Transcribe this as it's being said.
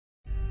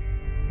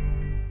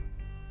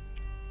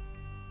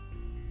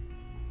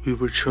We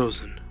were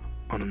chosen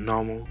on a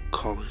normal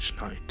college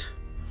night.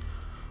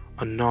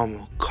 A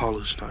normal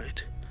college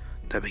night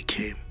that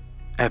became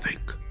epic,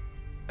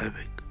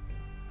 epic,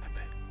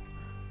 epic,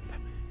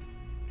 epic.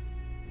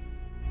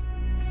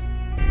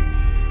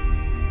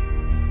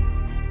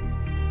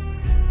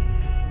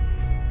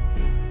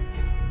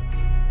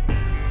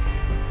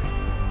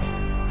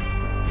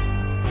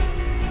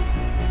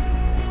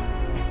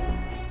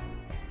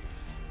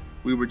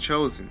 We were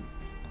chosen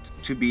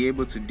to be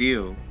able to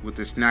deal with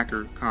the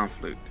snacker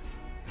conflict.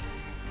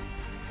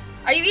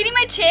 Are you eating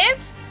my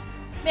chips?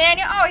 Man,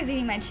 you're always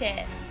eating my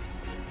chips.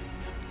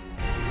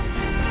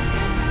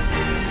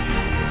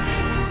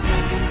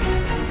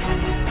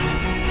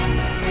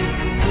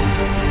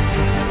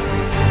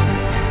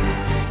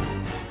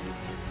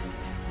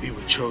 We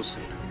were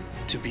chosen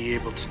to be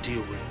able to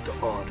deal with the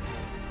odd,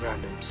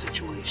 random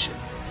situation.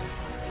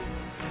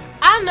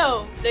 I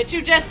know that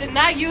you just did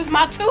not use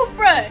my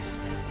toothbrush.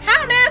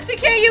 How nasty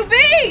can you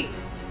be?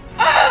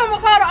 Oh, I'm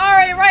gonna call the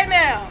RA right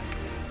now.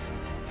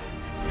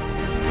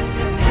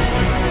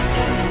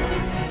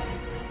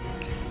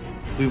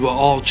 We were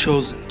all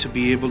chosen to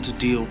be able to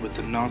deal with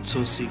the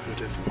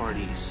not-so-secretive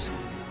parties.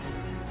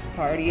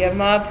 Party at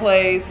my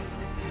place.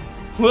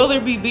 Will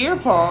there be beer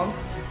pong?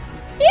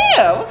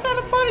 Yeah, what kind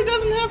of party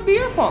doesn't have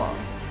beer pong?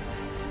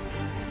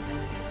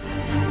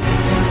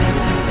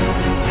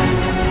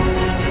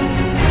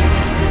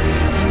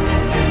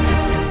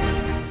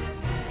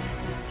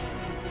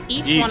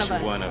 Each one of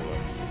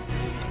us.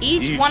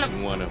 Each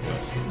one of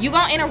us. You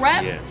gonna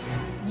interrupt? Yes.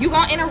 You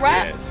gonna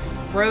interrupt? Yes.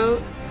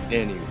 Rude.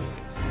 Anyways,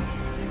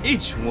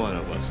 each one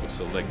of us was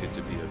selected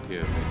to be a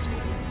peer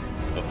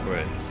mentor, a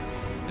friend,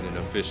 and an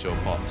official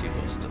party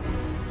buster.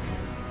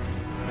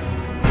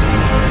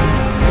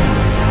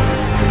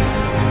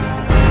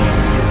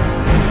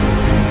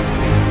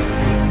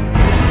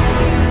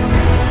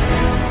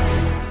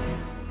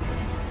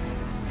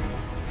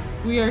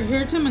 We are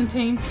here to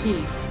maintain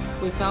peace.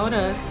 Without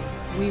us,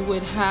 we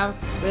would have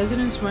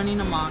residents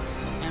running amok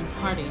and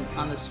partying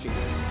on the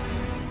streets.